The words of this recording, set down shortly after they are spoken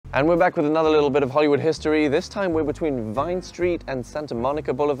And we're back with another little bit of Hollywood history. This time we're between Vine Street and Santa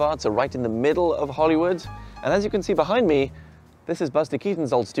Monica Boulevard, so right in the middle of Hollywood. And as you can see behind me, this is Buster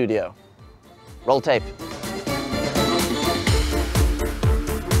Keaton's old studio. Roll tape.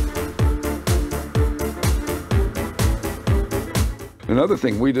 Another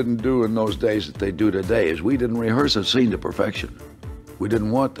thing we didn't do in those days that they do today is we didn't rehearse a scene to perfection. We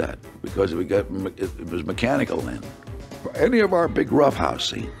didn't want that because it was mechanical then. Any of our big roughhouse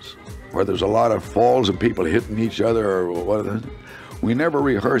scenes where there's a lot of falls and people hitting each other or whatever, we never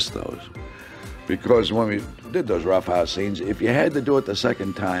rehearsed those. Because when we did those roughhouse scenes, if you had to do it the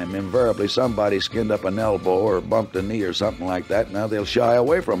second time, invariably somebody skinned up an elbow or bumped a knee or something like that. Now they'll shy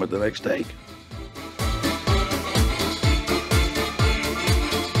away from it the next take.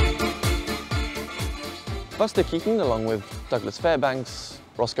 Buster Keaton, along with Douglas Fairbanks,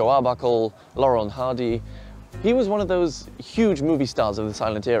 Roscoe Arbuckle, Laurel and Hardy, he was one of those huge movie stars of the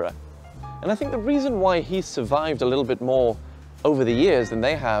silent era. And I think the reason why he's survived a little bit more over the years than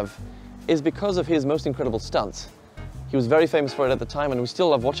they have is because of his most incredible stunts. He was very famous for it at the time, and we still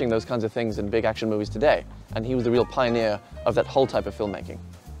love watching those kinds of things in big action movies today. And he was the real pioneer of that whole type of filmmaking.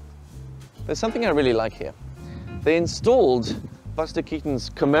 There's something I really like here. They installed Buster Keaton's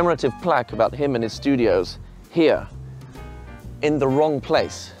commemorative plaque about him and his studios here, in the wrong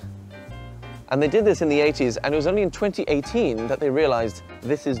place. And they did this in the 80s, and it was only in 2018 that they realized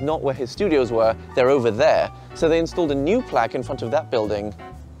this is not where his studios were, they're over there. So they installed a new plaque in front of that building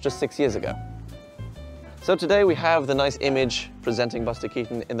just 6 years ago. So today we have the nice image presenting Buster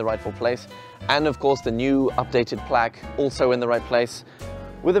Keaton in the rightful place, and of course the new updated plaque also in the right place,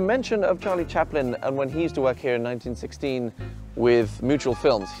 with a mention of Charlie Chaplin and when he used to work here in 1916 with Mutual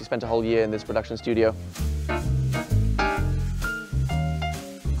Films. He spent a whole year in this production studio.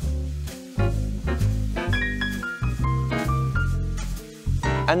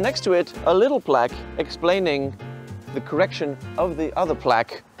 And next to it, a little plaque explaining the correction of the other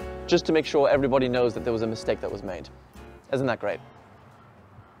plaque, just to make sure everybody knows that there was a mistake that was made. Isn't that great?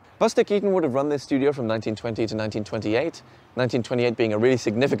 Buster Keaton would have run this studio from 1920 to 1928, 1928 being a really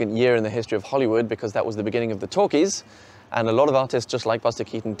significant year in the history of Hollywood because that was the beginning of the talkies, and a lot of artists just like Buster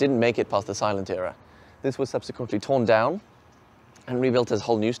Keaton didn't make it past the silent era. This was subsequently torn down and rebuilt as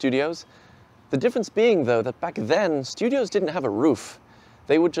whole new studios. The difference being, though, that back then, studios didn't have a roof.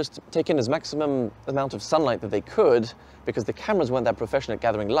 They would just take in as maximum amount of sunlight that they could because the cameras weren't that professional at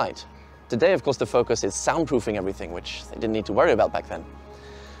gathering light. Today, of course, the focus is soundproofing everything, which they didn't need to worry about back then.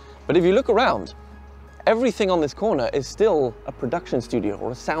 But if you look around, everything on this corner is still a production studio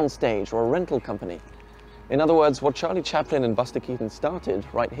or a sound stage or a rental company. In other words, what Charlie Chaplin and Buster Keaton started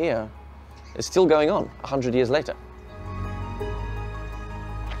right here is still going on 100 years later.